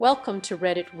Welcome to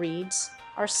Reddit Reads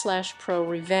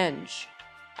r/ProRevenge.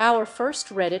 Our first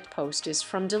Reddit post is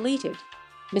from Deleted.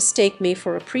 Mistake me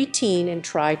for a preteen and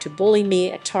try to bully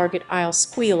me at Target. I'll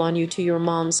squeal on you to your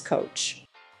mom's coach.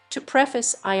 To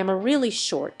preface, I am a really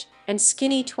short and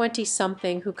skinny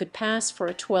 20-something who could pass for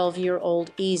a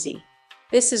 12-year-old easy.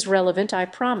 This is relevant, I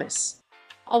promise.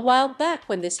 A while back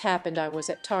when this happened, I was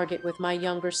at Target with my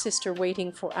younger sister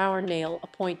waiting for our nail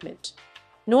appointment.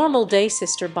 Normal day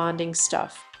sister bonding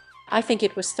stuff. I think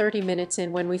it was 30 minutes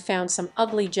in when we found some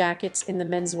ugly jackets in the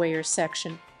menswear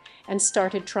section and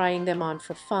started trying them on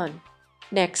for fun.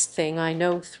 Next thing I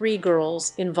know, 3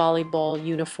 girls in volleyball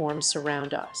uniforms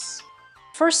surround us.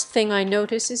 First thing I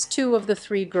notice is 2 of the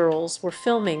 3 girls were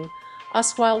filming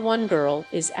us while one girl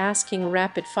is asking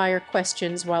rapid-fire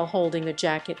questions while holding a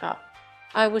jacket up.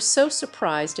 I was so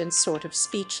surprised and sort of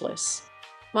speechless.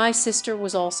 My sister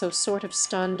was also sort of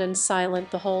stunned and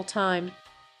silent the whole time.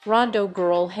 Rondo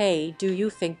girl, hey, do you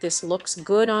think this looks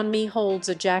good on me? Holds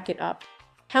a jacket up.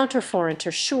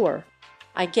 Counterforeigner, sure.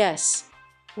 I guess.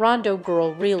 Rondo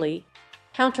girl, really?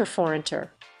 Counterforeigner.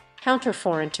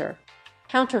 Counterforeigner.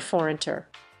 Counterforeigner.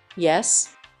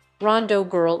 Yes. Rondo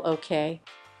girl, okay.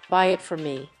 Buy it for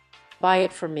me. Buy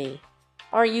it for me.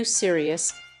 Are you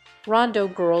serious? Rondo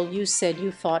girl, you said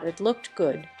you thought it looked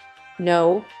good.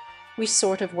 No. We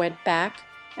sort of went back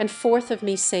and forth of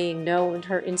me saying no and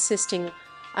her insisting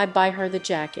I buy her the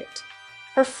jacket.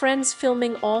 Her friends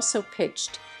filming also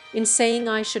pitched in saying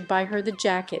I should buy her the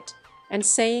jacket and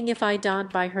saying if I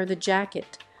don't buy her the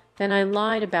jacket, then I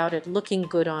lied about it looking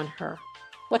good on her.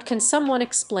 What can someone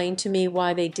explain to me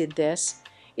why they did this?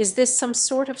 Is this some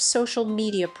sort of social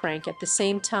media prank? At the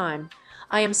same time,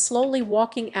 I am slowly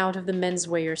walking out of the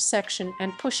menswear section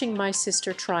and pushing my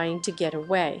sister, trying to get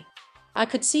away. I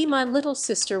could see my little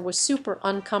sister was super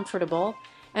uncomfortable,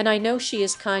 and I know she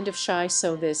is kind of shy,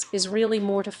 so this is really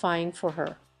mortifying for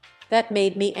her. That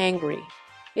made me angry.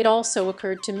 It also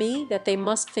occurred to me that they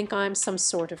must think I'm some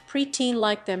sort of preteen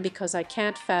like them, because I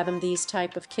can't fathom these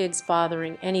type of kids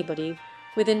bothering anybody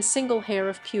within single hair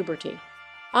of puberty.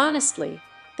 Honestly,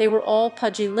 they were all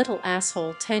pudgy little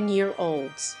asshole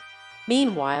 10-year-olds.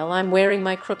 Meanwhile, I'm wearing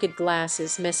my crooked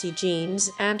glasses, messy jeans,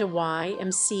 and a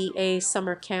YMCA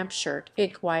summer camp shirt.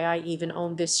 Why I even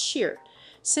own this shirt,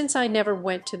 since I never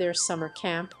went to their summer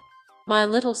camp. My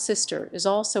little sister is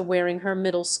also wearing her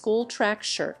middle school track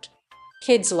shirt.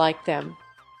 Kids like them.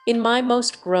 In my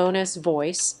most grown-ass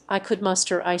voice I could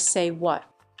muster, I say, what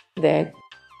the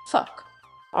fuck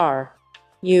are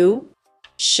you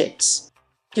shits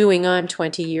doing? I'm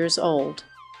 20 years old.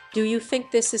 Do you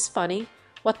think this is funny?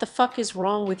 What the fuck is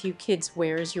wrong with you kids?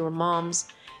 Where's your moms?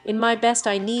 In my best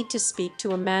I need to speak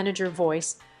to a manager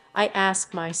voice, I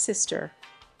ask my sister,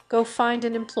 go find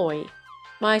an employee.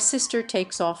 My sister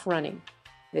takes off running.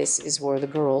 This is where the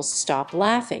girls stop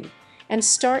laughing and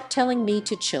start telling me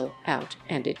to chill out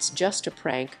and it's just a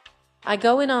prank. I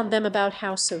go in on them about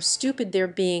how so stupid they're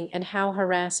being and how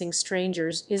harassing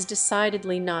strangers is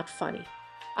decidedly not funny.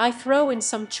 I throw in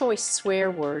some choice swear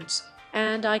words,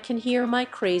 and I can hear my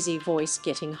crazy voice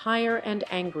getting higher and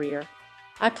angrier.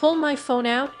 I pull my phone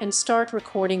out and start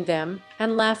recording them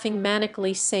and laughing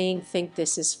manically, saying, think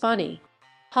this is funny.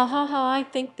 Ha ha ha. I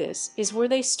think this is where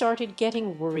they started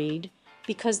getting worried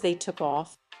because they took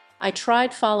off. I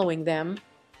tried following them,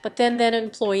 but then an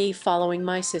employee following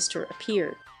my sister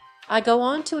appeared. I go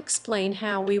on to explain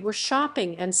how we were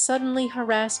shopping and suddenly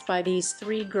harassed by these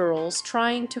 3 girls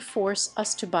trying to force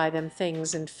us to buy them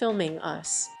things and filming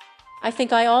us. I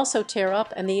think I also tear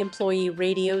up and the employee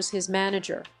radios his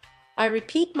manager. I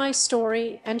repeat my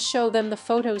story and show them the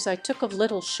photos I took of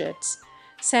little shits,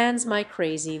 sans my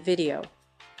crazy video.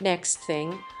 Next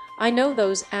thing I know,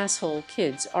 those asshole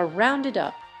kids are rounded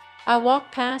up. I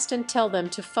walk past and tell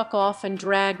them to fuck off and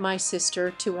drag my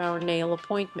sister to our nail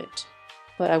appointment.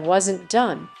 But I wasn't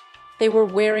done. They were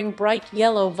wearing bright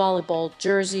yellow volleyball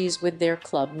jerseys with their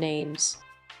club names.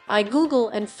 I Google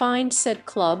and find said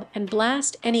club and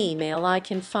blast any email I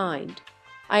can find.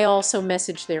 I also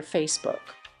message their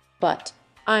Facebook. But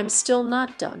I'm still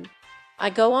not done. I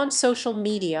go on social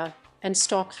media and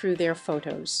stalk through their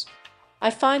photos. I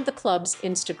find the club's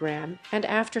Instagram, and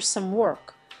after some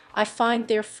work, I find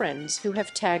their friends who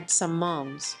have tagged some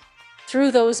moms.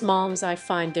 Through those moms I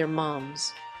find their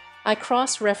moms. I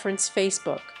cross-reference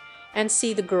Facebook and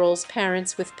see the girls'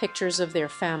 parents with pictures of their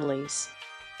families.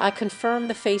 I confirm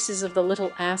the faces of the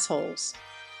little assholes.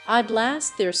 I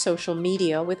blast their social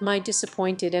media with my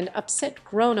disappointed and upset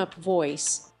grown-up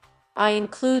voice. I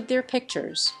include their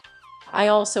pictures. I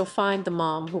also find the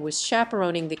mom who was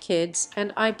chaperoning the kids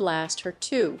and I blast her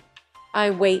too. I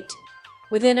wait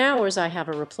Within hours I have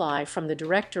a reply from the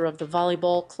director of the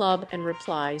volleyball club and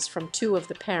replies from two of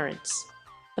the parents.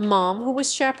 The mom, who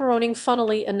was chaperoning,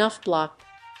 funnily enough, blocked.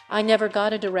 I never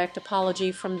got a direct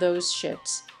apology from those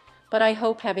shits, but I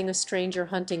hope having a stranger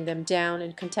hunting them down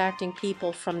and contacting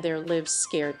people from their lives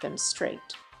scared them straight.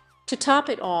 To top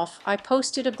it off, I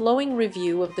posted a glowing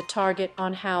review of the Target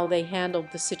on how they handled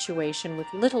the situation with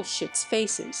little shits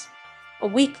faces. A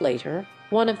week later,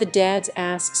 one of the dads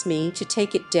asks me to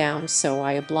take it down, so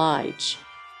I oblige.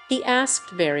 He asked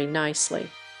very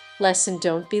nicely, "Lesson,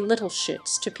 don't be little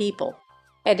shits to people."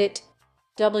 Edit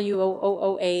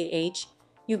WOOOAH.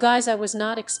 You guys, I was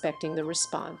not expecting the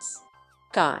response.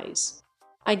 Guys,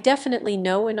 I definitely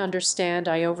know and understand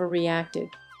I overreacted.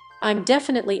 I'm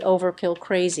definitely overkill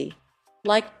crazy.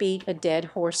 Like beat a dead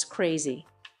horse crazy.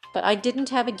 But I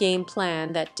didn't have a game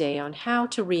plan that day on how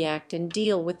to react and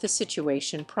deal with the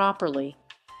situation properly.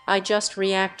 I just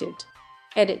reacted.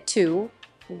 Edit 2.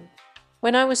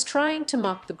 When I was trying to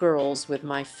mock the girls with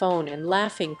my phone and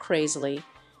laughing crazily,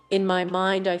 in my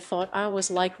mind I thought I was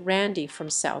like Randy from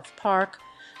South Park,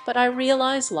 but I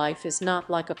realized life is not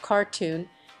like a cartoon,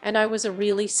 and I was a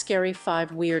really scary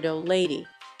 5 weirdo lady.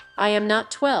 I am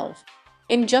not 12.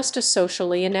 I'm just a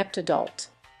socially inept adult.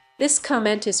 This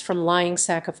comment is from Lying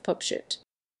Sack of Poop Shit.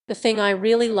 The thing I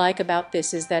really like about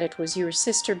this is that it was your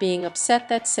sister being upset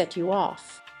that set you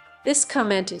off. This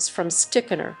comment is from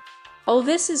Stickener. Oh,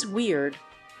 this is weird.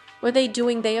 What are they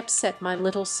doing? They upset my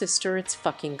little sister. It's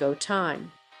fucking go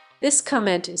time. This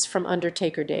comment is from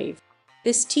Undertaker Dave.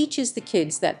 This teaches the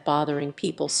kids that bothering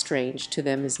people strange to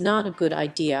them is not a good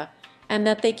idea, and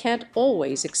that they can't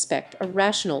always expect a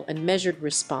rational and measured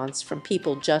response from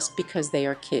people just because they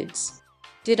are kids.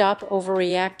 Did Op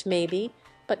overreact? Maybe,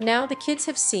 but now the kids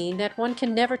have seen that one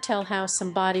can never tell how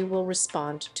somebody will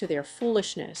respond to their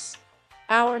foolishness.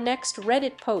 Our next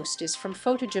Reddit post is from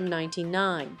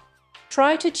Photogym99.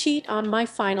 Try to cheat on my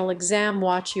final exam,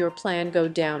 watch your plan go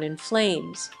down in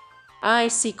flames. I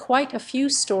see quite a few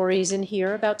stories in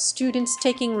here about students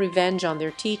taking revenge on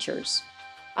their teachers.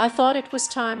 I thought it was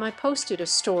time I posted a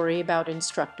story about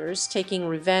instructors taking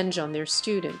revenge on their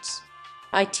students.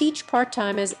 I teach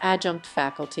part-time as adjunct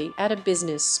faculty at a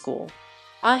business school.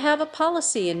 I have a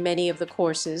policy in many of the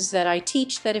courses that I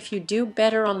teach that if you do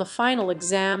better on the final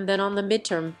exam than on the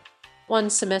midterm, one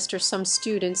semester some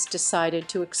students decided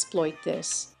to exploit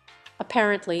this.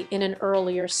 Apparently, in an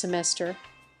earlier semester,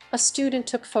 a student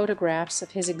took photographs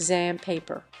of his exam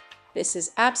paper. This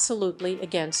is absolutely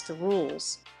against the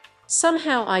rules.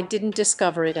 Somehow I didn't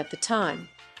discover it at the time.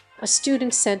 A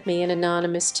student sent me an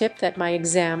anonymous tip that my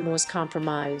exam was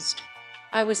compromised.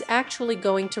 I was actually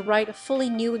going to write a fully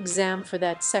new exam for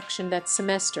that section that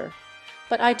semester,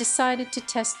 but I decided to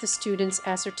test the student's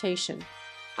assertion.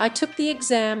 I took the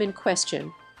exam in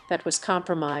question that was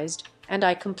compromised, and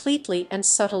I completely and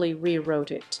subtly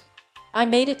rewrote it. I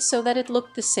made it so that it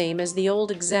looked the same as the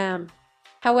old exam.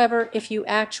 However, if you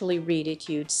actually read it,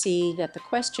 you'd see that the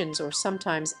questions, or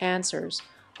sometimes answers,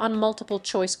 on multiple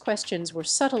choice questions were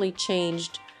subtly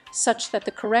changed such that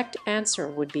the correct answer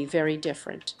would be very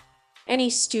different.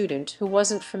 Any student who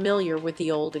wasn't familiar with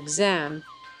the old exam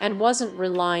and wasn't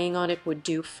relying on it would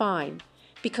do fine,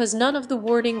 because none of the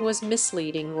wording was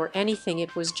misleading or anything.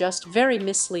 It was just very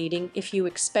misleading if you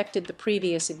expected the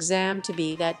previous exam to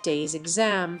be that day's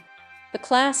exam. The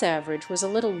class average was a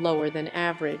little lower than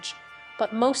average,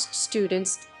 but most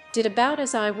students did about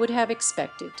as I would have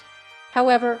expected.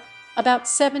 However, about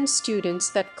 7 students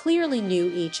that clearly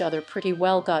knew each other pretty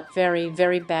well got very,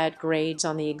 very bad grades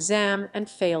on the exam and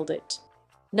failed it.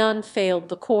 None failed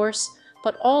the course,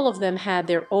 but all of them had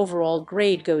their overall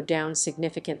grade go down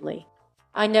significantly.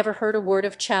 I never heard a word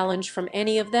of challenge from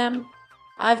any of them.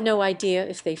 I've no idea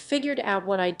if they figured out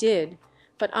what I did,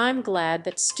 but I'm glad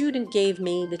that student gave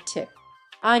me the tip.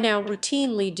 I now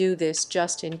routinely do this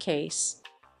just in case.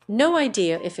 No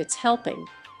idea if it's helping,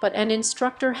 but an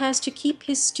instructor has to keep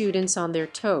his students on their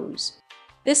toes.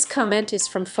 This comment is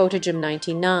from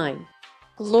Photogym99.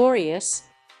 Glorious.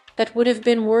 That would have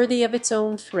been worthy of its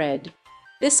own thread.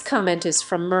 This comment is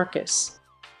from Mercus.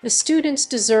 The students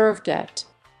deserved that.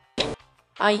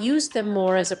 I used them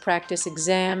more as a practice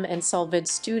exam and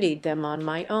studied them on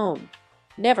my own.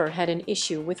 Never had an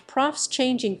issue with profs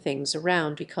changing things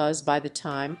around because by the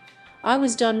time I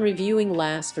was done reviewing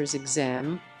last year's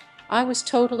exam, I was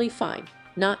totally fine.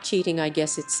 Not cheating, I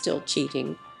guess it's still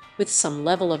cheating, with some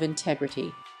level of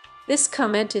integrity. This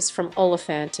comment is from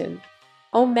Olephantin.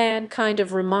 Oh man, kind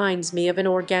of reminds me of an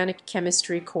organic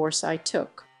chemistry course I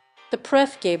took. The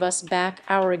pref gave us back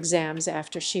our exams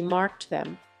after she marked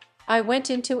them. I went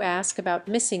in to ask about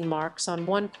missing marks on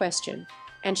one question.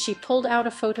 and she pulled out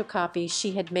a photocopy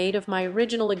she had made of my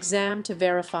original exam to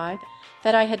verify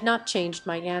that I had not changed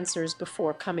my answers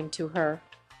before coming to her.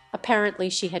 Apparently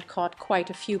she had caught quite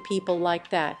a few people like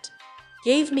that.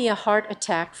 Gave me a heart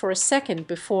attack for a second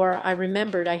before I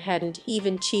remembered I hadn't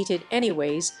even cheated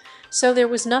anyways, so there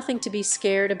was nothing to be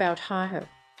scared about. Haha.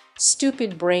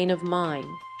 Stupid brain of mine.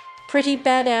 Pretty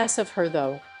badass of her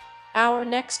though. Our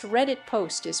next Reddit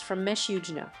post is from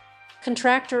Meshujna.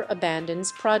 Contractor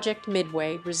abandons project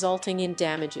midway, resulting in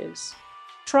damages.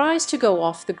 Tries to go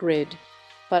off the grid,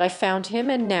 but I found him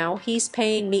and now he's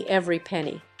paying me every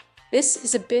penny. This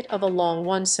is a bit of a long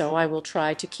one, so I will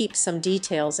try to keep some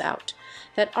details out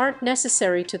that aren't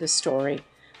necessary to the story,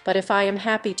 but if I am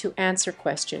happy to answer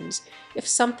questions if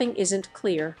something isn't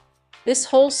clear. This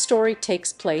whole story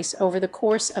takes place over the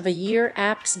course of a year,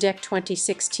 apps Deck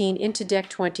 2016 into Deck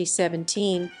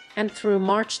 2017 and through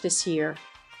March this year.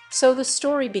 So the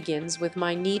story begins with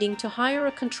my needing to hire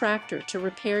a contractor to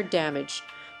repair damage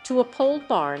to a pole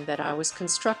barn that I was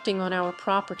constructing on our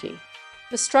property.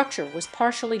 The structure was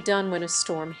partially done when a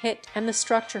storm hit and the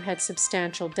structure had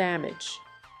substantial damage.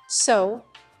 So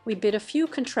we bid a few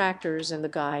contractors, and the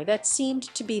guy that seemed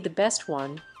to be the best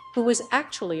one, who was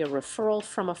actually a referral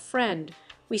from a friend,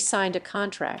 we signed a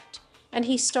contract, and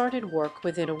he started work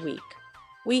within a week.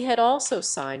 We had also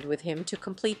signed with him to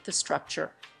complete the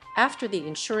structure after the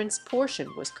insurance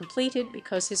portion was completed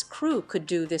because his crew could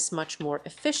do this much more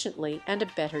efficiently and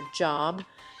a better job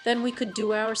than we could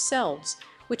do ourselves,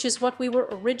 which is what we were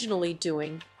originally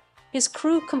doing. His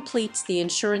crew completes the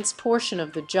insurance portion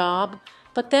of the job,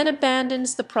 but then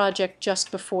abandons the project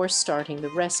just before starting the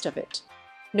rest of it.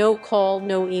 No call,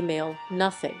 no email,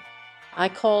 nothing. I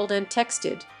called and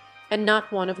texted, and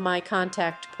not one of my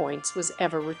contact points was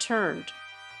ever returned.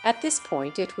 At this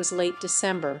point it was late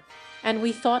December, and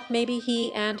we thought maybe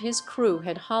he and his crew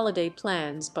had holiday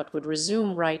plans but would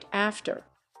resume right after.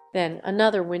 Then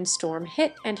another windstorm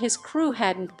hit and his crew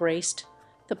hadn't braced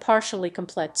the partially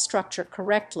complete structure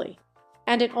correctly,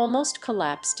 and it almost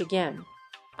collapsed again.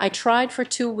 I tried for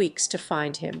 2 weeks to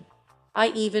find him. I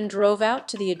even drove out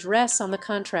to the address on the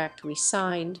contract we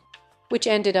signed, which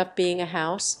ended up being a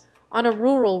house on a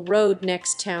rural road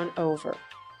next town over.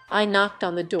 I knocked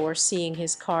on the door seeing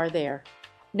his car there.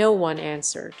 No one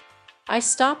answered. I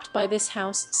stopped by this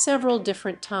house several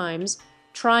different times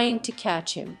trying to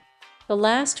catch him. The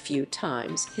last few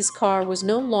times his car was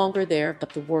no longer there,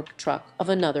 but the work truck of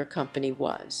another company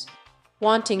was.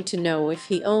 Wanting to know if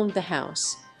he owned the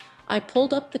house, I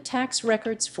pulled up the tax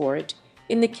records for it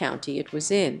in the county it was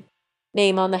in.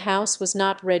 Name on the house was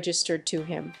not registered to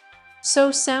him.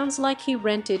 So sounds like he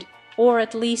rented or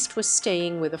at least was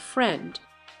staying with a friend.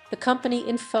 The company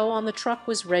info on the truck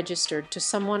was registered to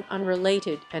someone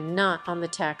unrelated and not on the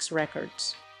tax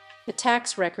records. The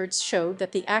tax records showed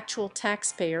that the actual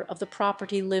taxpayer of the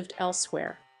property lived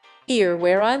elsewhere. Here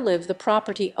where I live, the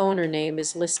property owner name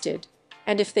is listed,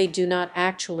 and if they do not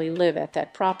actually live at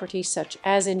that property, such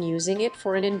as in using it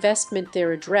for an investment,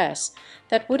 their address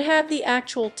that would have the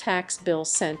actual tax bill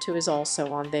sent to is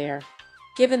also on there.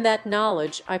 Given that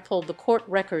knowledge, I pulled the court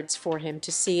records for him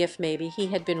to see if maybe he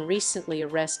had been recently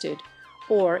arrested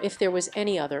or if there was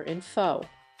any other info.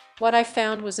 What I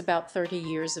found was about 30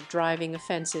 years of driving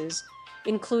offenses,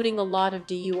 including a lot of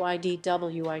DUI,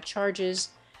 DWI charges,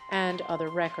 and other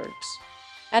records.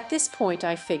 At this point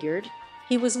I figured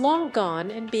he was long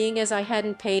gone, and being as I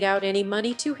hadn't paid out any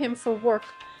money to him for work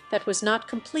that was not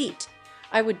complete,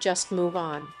 I would just move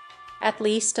on. At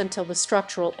least until the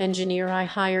structural engineer I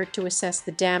hired to assess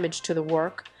the damage to the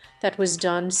work that was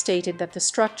done stated that the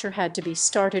structure had to be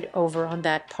started over on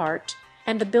that part,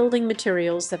 and the building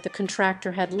materials that the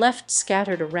contractor had left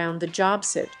scattered around the job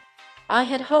site. I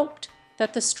had hoped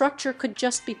that the structure could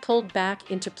just be pulled back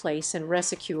into place and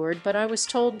resecured, but I was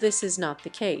told this is not the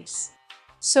case.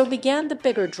 So began the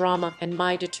bigger drama and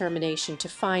my determination to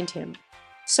find him.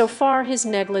 So far his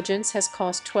negligence has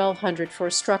cost $1,200 for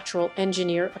a structural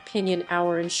engineer opinion.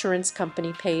 Our insurance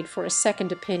company paid for a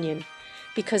second opinion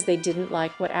because they didn't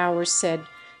like what ours said.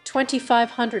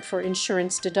 $2,500 for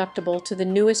insurance deductible to the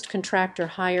newest contractor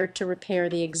hired to repair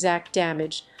the exact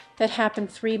damage that happened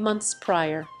 3 months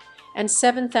prior, and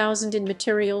 $7,000 in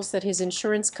materials that his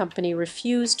insurance company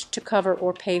refused to cover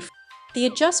or pay for. The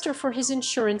adjuster for his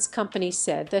insurance company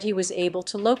said that he was able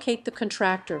to locate the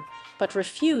contractor, but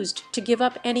refused to give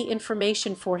up any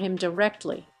information for him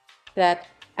directly. That,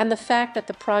 and the fact that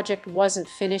the project wasn't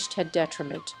finished, had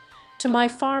detriment to my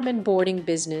farm and boarding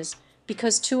business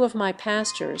because 2 of my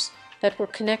pastures that were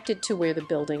connected to where the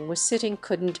building was sitting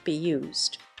couldn't be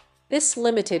used. This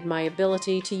limited my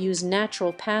ability to use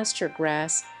natural pasture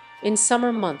grass in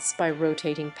summer months by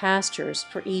rotating pastures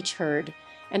for each herd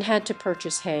and had to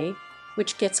purchase hay,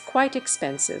 which gets quite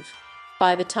expensive.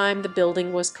 By the time the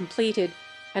building was completed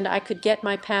and I could get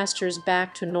my pastures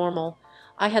back to normal,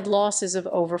 I had losses of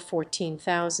over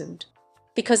 14,000.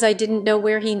 Because I didn't know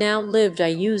where he now lived, I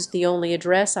used the only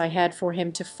address I had for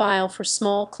him to file for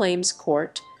small claims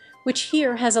court, which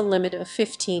here has a limit of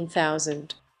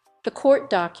 15,000. The court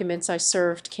documents I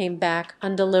served came back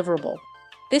undeliverable.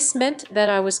 This meant that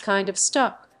I was kind of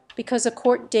stuck, because a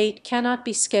court date cannot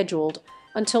be scheduled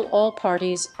until all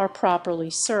parties are properly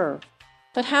served.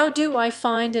 But how do I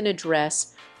find an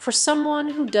address for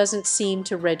someone who doesn't seem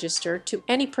to register to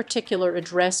any particular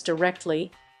address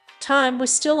directly? Time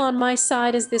was still on my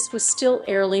side, as this was still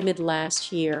early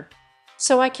mid-last year.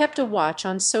 So I kept a watch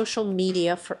on social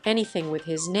media for anything with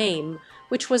his name,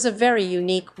 which was a very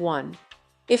unique one.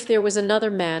 If there was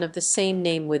another man of the same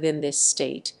name within this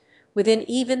state, within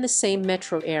even the same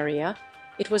metro area,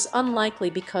 it was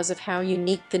unlikely because of how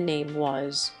unique the name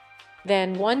was.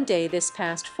 Then one day this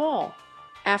past fall,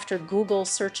 after Google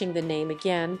searching the name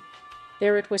again,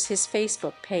 there it was, his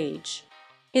Facebook page.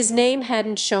 His name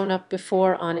hadn't shown up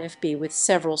before on FB with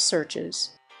several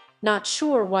searches. Not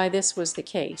sure why this was the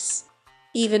case.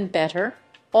 Even better,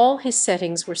 all his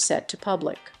settings were set to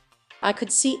public. I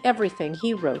could see everything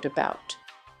he wrote about,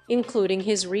 including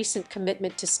his recent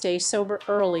commitment to stay sober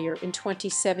earlier in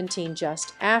 2017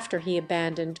 just after he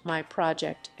abandoned my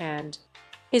project, and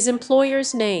his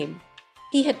employer's name.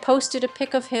 He had posted a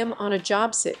pic of him on a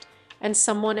job site, and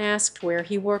someone asked where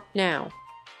he worked now.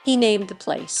 He named the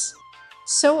place.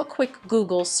 So a quick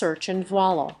Google search and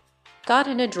voila, got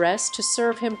an address to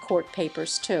serve him court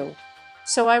papers too.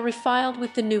 So I refiled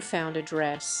with the newfound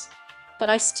address. But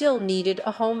I still needed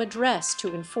a home address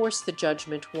to enforce the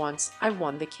judgment once I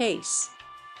won the case.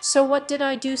 So what did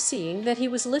I do? Seeing that he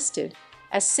was listed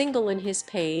as single in his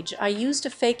page, I used a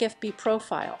fake FB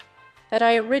profile that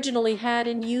I originally had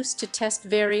in use to test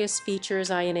various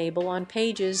features I enable on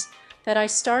pages that I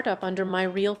start up under my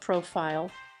real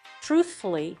profile.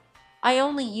 Truthfully, I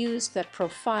only used that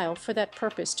profile for that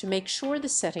purpose, to make sure the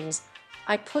settings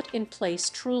I put in place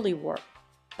truly work.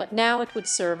 But now it would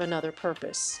serve another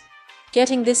purpose.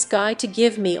 Getting this guy to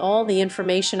give me all the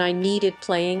information I needed,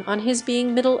 playing on his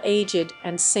being middle-aged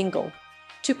and single.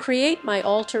 To create my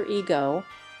alter ego,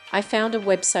 I found a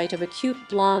website of a cute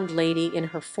blonde lady in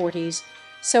her 40s,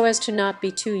 so as to not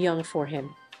be too young for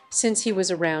him, since he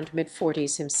was around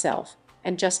mid-40s himself,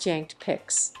 and just yanked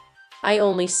pics. I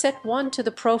only set one to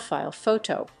the profile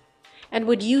photo, and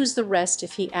would use the rest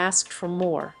if he asked for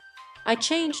more. I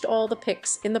changed all the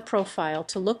pics in the profile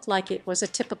to look like it was a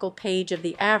typical page of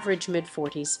the average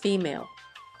mid-40s female.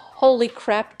 Holy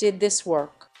crap, did this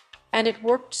work! And it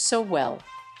worked so well.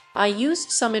 I used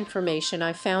some information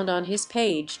I found on his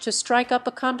page to strike up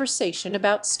a conversation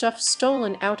about stuff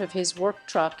stolen out of his work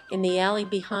truck in the alley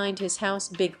behind his house.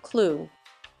 Big clue.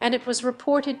 And it was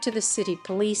reported to the city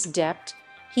police dept.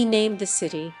 He named the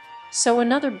city, so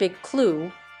another big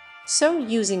clue. So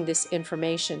using this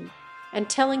information and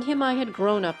telling him I had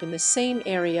grown up in the same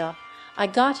area, I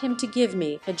got him to give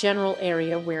me a general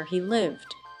area where he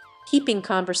lived. Keeping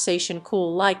conversation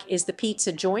cool, like, is the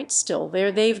pizza joint still there,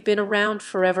 they've been around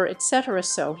forever, etc.,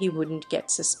 so he wouldn't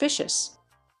get suspicious.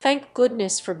 Thank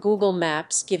goodness for Google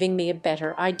Maps giving me a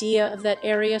better idea of that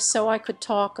area, so I could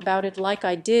talk about it like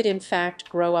I did in fact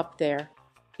grow up there.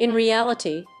 In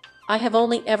reality, I have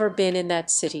only ever been in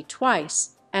that city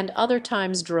twice, and other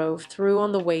times drove through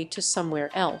on the way to somewhere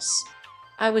else.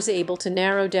 I was able to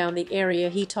narrow down the area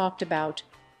he talked about,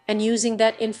 and using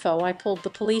that info I pulled the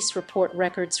police report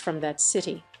records from that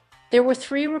city. There were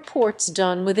 3 reports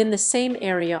done within the same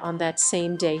area on that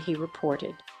same day he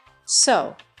reported.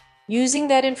 So, using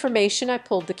that information, I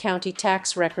pulled the county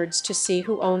tax records to see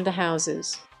who owned the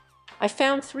houses. I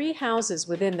found 3 houses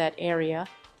within that area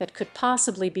that could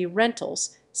possibly be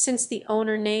rentals, since the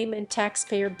owner name and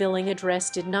taxpayer billing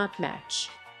address did not match.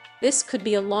 This could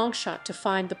be a long shot to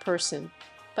find the person,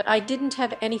 but I didn't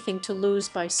have anything to lose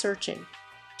by searching.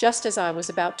 Just as I was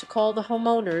about to call the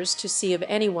homeowners to see if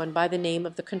anyone by the name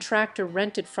of the contractor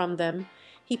rented from them,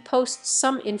 he posts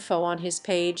some info on his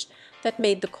page that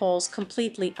made the calls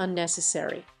completely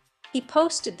unnecessary. He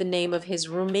posted the name of his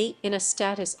roommate in a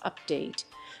status update,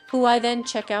 who I then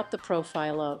check out the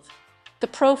profile of. The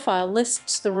profile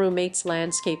lists the roommate's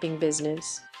landscaping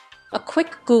business. A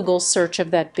quick Google search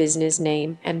of that business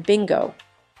name, and bingo!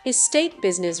 His state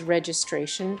business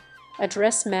registration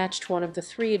address matched one of the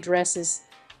 3 addresses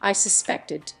I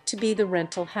suspected to be the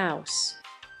rental house.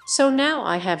 So now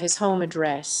I have his home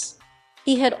address.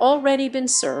 He had already been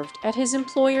served at his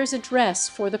employer's address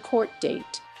for the court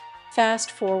date.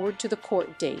 Fast forward to the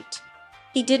court date.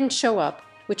 He didn't show up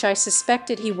which I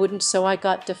suspected he wouldn't, so I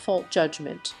got default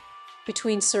judgment.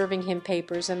 Between serving him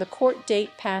papers and the court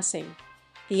date passing,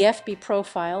 the FB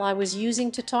profile I was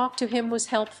using to talk to him was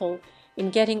helpful in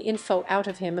getting info out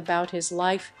of him about his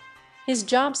life, his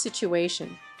job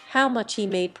situation, how much he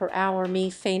made per hour, me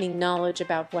feigning knowledge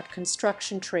about what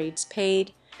construction trades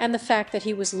paid, and the fact that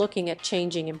he was looking at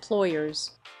changing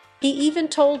employers. He even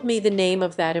told me the name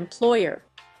of that employer.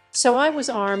 So I was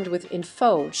armed with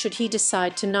info should he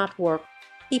decide to not work.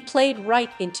 He played right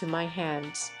into my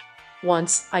hands.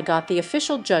 Once I got the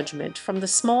official judgment from the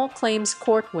small claims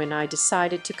court when I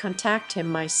decided to contact him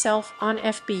myself on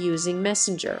FB using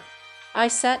Messenger. I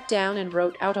sat down and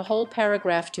wrote out a whole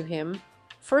paragraph to him,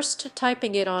 first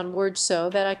typing it on Word so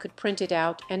that I could print it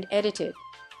out and edit it.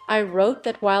 I wrote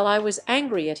that while I was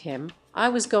angry at him, I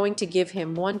was going to give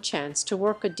him one chance to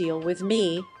work a deal with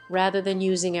me rather than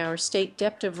using our state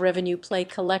debt of revenue play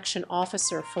collection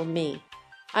officer for me.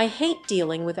 I hate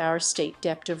dealing with our state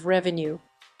debt of revenue.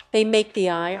 They make the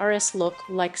IRS look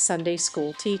like Sunday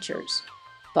school teachers.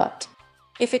 But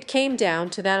if it came down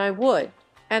to that, I would,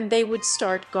 and they would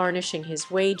start garnishing his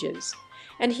wages.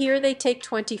 And here they take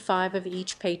 25 of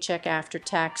each paycheck after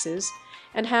taxes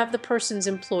and have the person's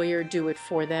employer do it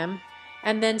for them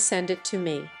and then send it to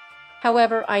me.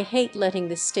 However, I hate letting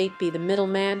the state be the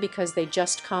middleman because they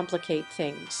just complicate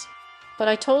things. But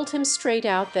I told him straight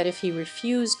out that if he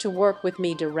refused to work with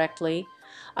me directly,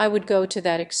 I would go to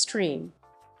that extreme.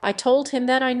 I told him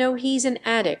that I know he's an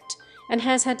addict and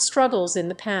has had struggles in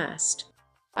the past.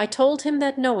 I told him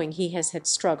that knowing he has had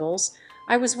struggles,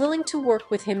 I was willing to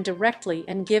work with him directly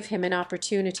and give him an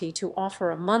opportunity to offer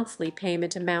a monthly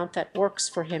payment amount that works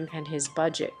for him and his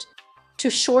budget. To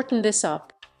shorten this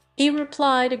up, he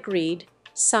replied, agreed,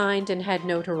 signed, and had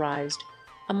notarized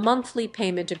a monthly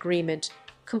payment agreement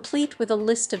complete with a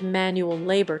list of manual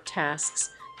labor tasks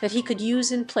that he could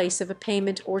use in place of a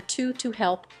payment or two to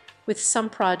help with some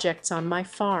projects on my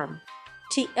farm.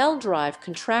 TL Drive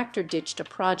contractor ditched a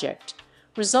project,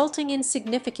 resulting in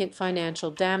significant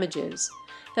financial damages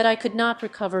that I could not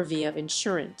recover via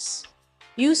insurance.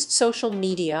 Used social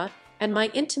media and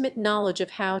my intimate knowledge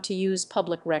of how to use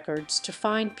public records to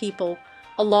find people,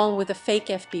 along with a fake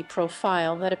FB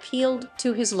profile that appealed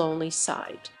to his lonely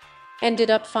side.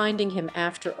 Ended up finding him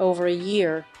after over a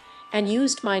year and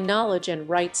used my knowledge and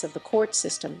rights of the court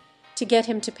system to get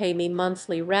him to pay me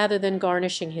monthly rather than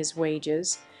garnishing his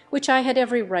wages, which I had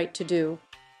every right to do.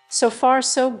 So far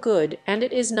so good, and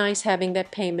it is nice having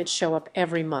that payment show up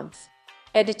every month.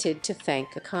 Edited to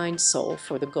thank a kind soul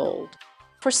for the gold.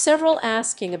 For several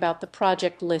asking about the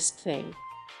project list thing.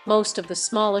 Most of the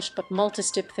smallish but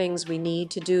multi-step things we need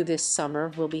to do this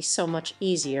summer will be so much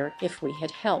easier if we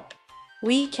had help.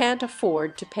 We can't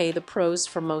afford to pay the pros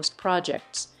for most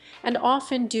projects, and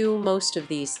often do most of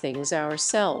these things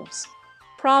ourselves.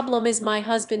 Problem is my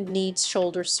husband needs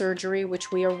shoulder surgery,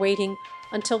 which we are waiting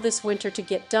until this winter to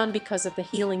get done because of the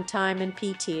healing time and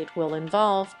PT it will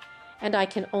involve, and I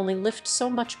can only lift so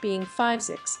much being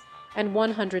 5'6" and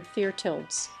 100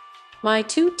 tilts. My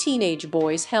two teenage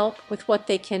boys help with what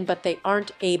they can, but they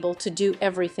aren't able to do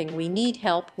everything we need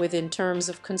help with in terms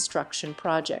of construction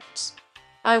projects.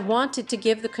 I wanted to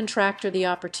give the contractor the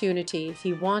opportunity if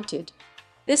he wanted.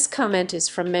 This comment is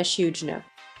from Meshujna.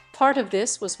 Part of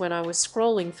this was when I was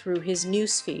scrolling through his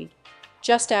newsfeed.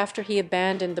 Just after he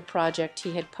abandoned the project,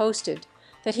 he had posted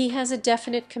that he has a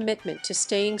definite commitment to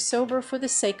staying sober for the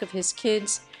sake of his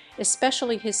kids,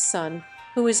 especially his son,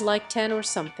 who is like 10 or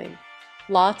something.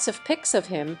 Lots of pics of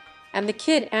him and the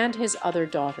kid and his other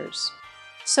daughters.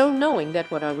 So knowing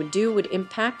that what I would do would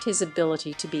impact his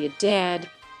ability to be a dad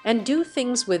and do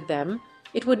things with them,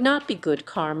 it would not be good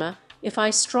karma if I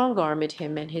strong-armed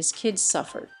him and his kids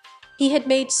suffered. He had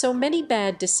made so many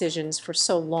bad decisions for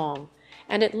so long,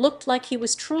 and it looked like he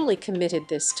was truly committed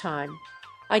this time.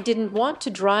 I didn't want to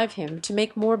drive him to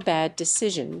make more bad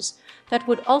decisions that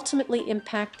would ultimately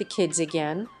impact the kids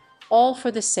again, all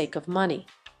for the sake of money.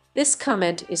 This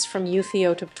comment is from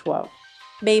Euthiotop12.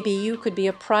 Maybe you could be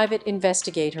a private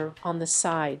investigator on the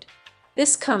side.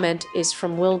 This comment is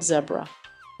from Will Zebra.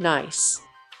 Nice.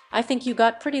 I think you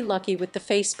got pretty lucky with the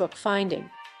Facebook finding.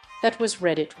 That was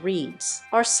Reddit reads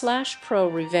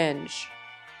r/ProRevenge.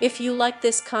 If you like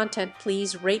this content,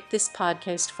 please rate this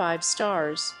podcast 5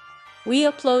 stars. We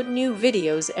upload new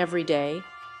videos every day.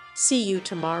 See you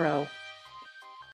tomorrow.